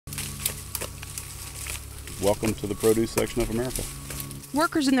welcome to the produce section of America.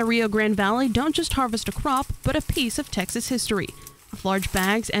 Workers in the Rio Grande Valley don't just harvest a crop, but a piece of Texas history. With large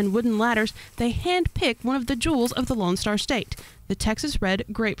bags and wooden ladders, they hand-pick one of the jewels of the Lone Star State, the Texas red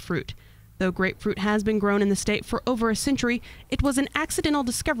grapefruit. Though grapefruit has been grown in the state for over a century, it was an accidental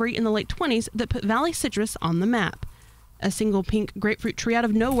discovery in the late 20s that put Valley citrus on the map. A single pink grapefruit tree out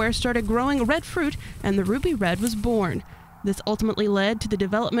of nowhere started growing red fruit, and the ruby red was born. This ultimately led to the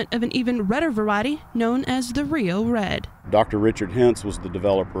development of an even redder variety known as the Rio Red. Dr. Richard Hentz was the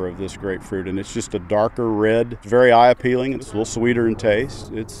developer of this grapefruit, and it's just a darker red. It's very eye-appealing. It's a little sweeter in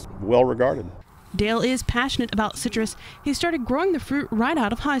taste. It's well regarded. Dale is passionate about citrus. He started growing the fruit right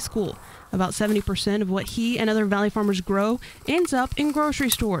out of high school. About 70% of what he and other Valley farmers grow ends up in grocery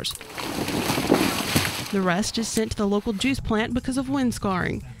stores. The rest is sent to the local juice plant because of wind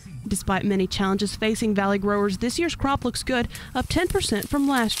scarring. Despite many challenges facing Valley growers, this year's crop looks good, up 10% from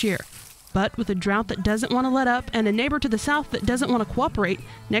last year. But with a drought that doesn't want to let up and a neighbor to the south that doesn't want to cooperate,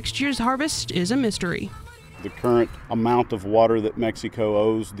 next year's harvest is a mystery. The current amount of water that Mexico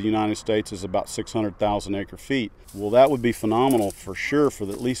owes the United States is about 600,000 acre-feet. Well, that would be phenomenal for sure for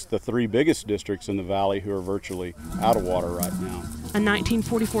at least the three biggest districts in the valley who are virtually out of water right now. A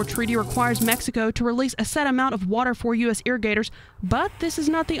 1944 treaty requires Mexico to release a set amount of water for U.S. irrigators, but this is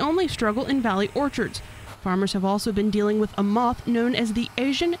not the only struggle in valley orchards. Farmers have also been dealing with a moth known as the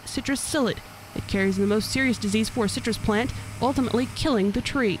Asian citrus psyllid. It carries the most serious disease for a citrus plant, ultimately killing the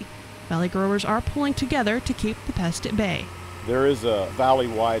tree. Valley growers are pulling together to keep the pest at bay. There is a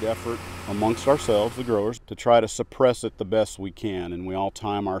valley-wide effort amongst ourselves, the growers, to try to suppress it the best we can, and we all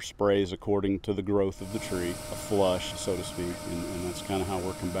time our sprays according to the growth of the tree, a flush, so to speak, and that's kind of how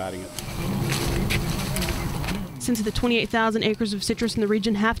we're combating it. Since the 28,000 acres of citrus in the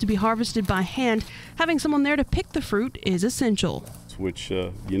region have to be harvested by hand, having someone there to pick the fruit is essential. Which,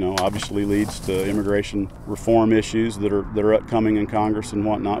 obviously leads to immigration reform issues that are upcoming in Congress and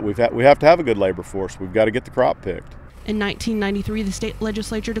whatnot. We have to have a good labor force. We've got to get the crop picked. In 1993, the state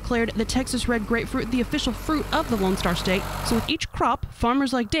legislature declared the Texas red grapefruit the official fruit of the Lone Star State. So with each crop,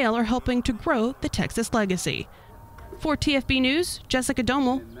 farmers like Dale are helping to grow the Texas legacy. For TFB News, Jessica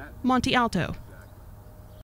Domel, Monte Alto.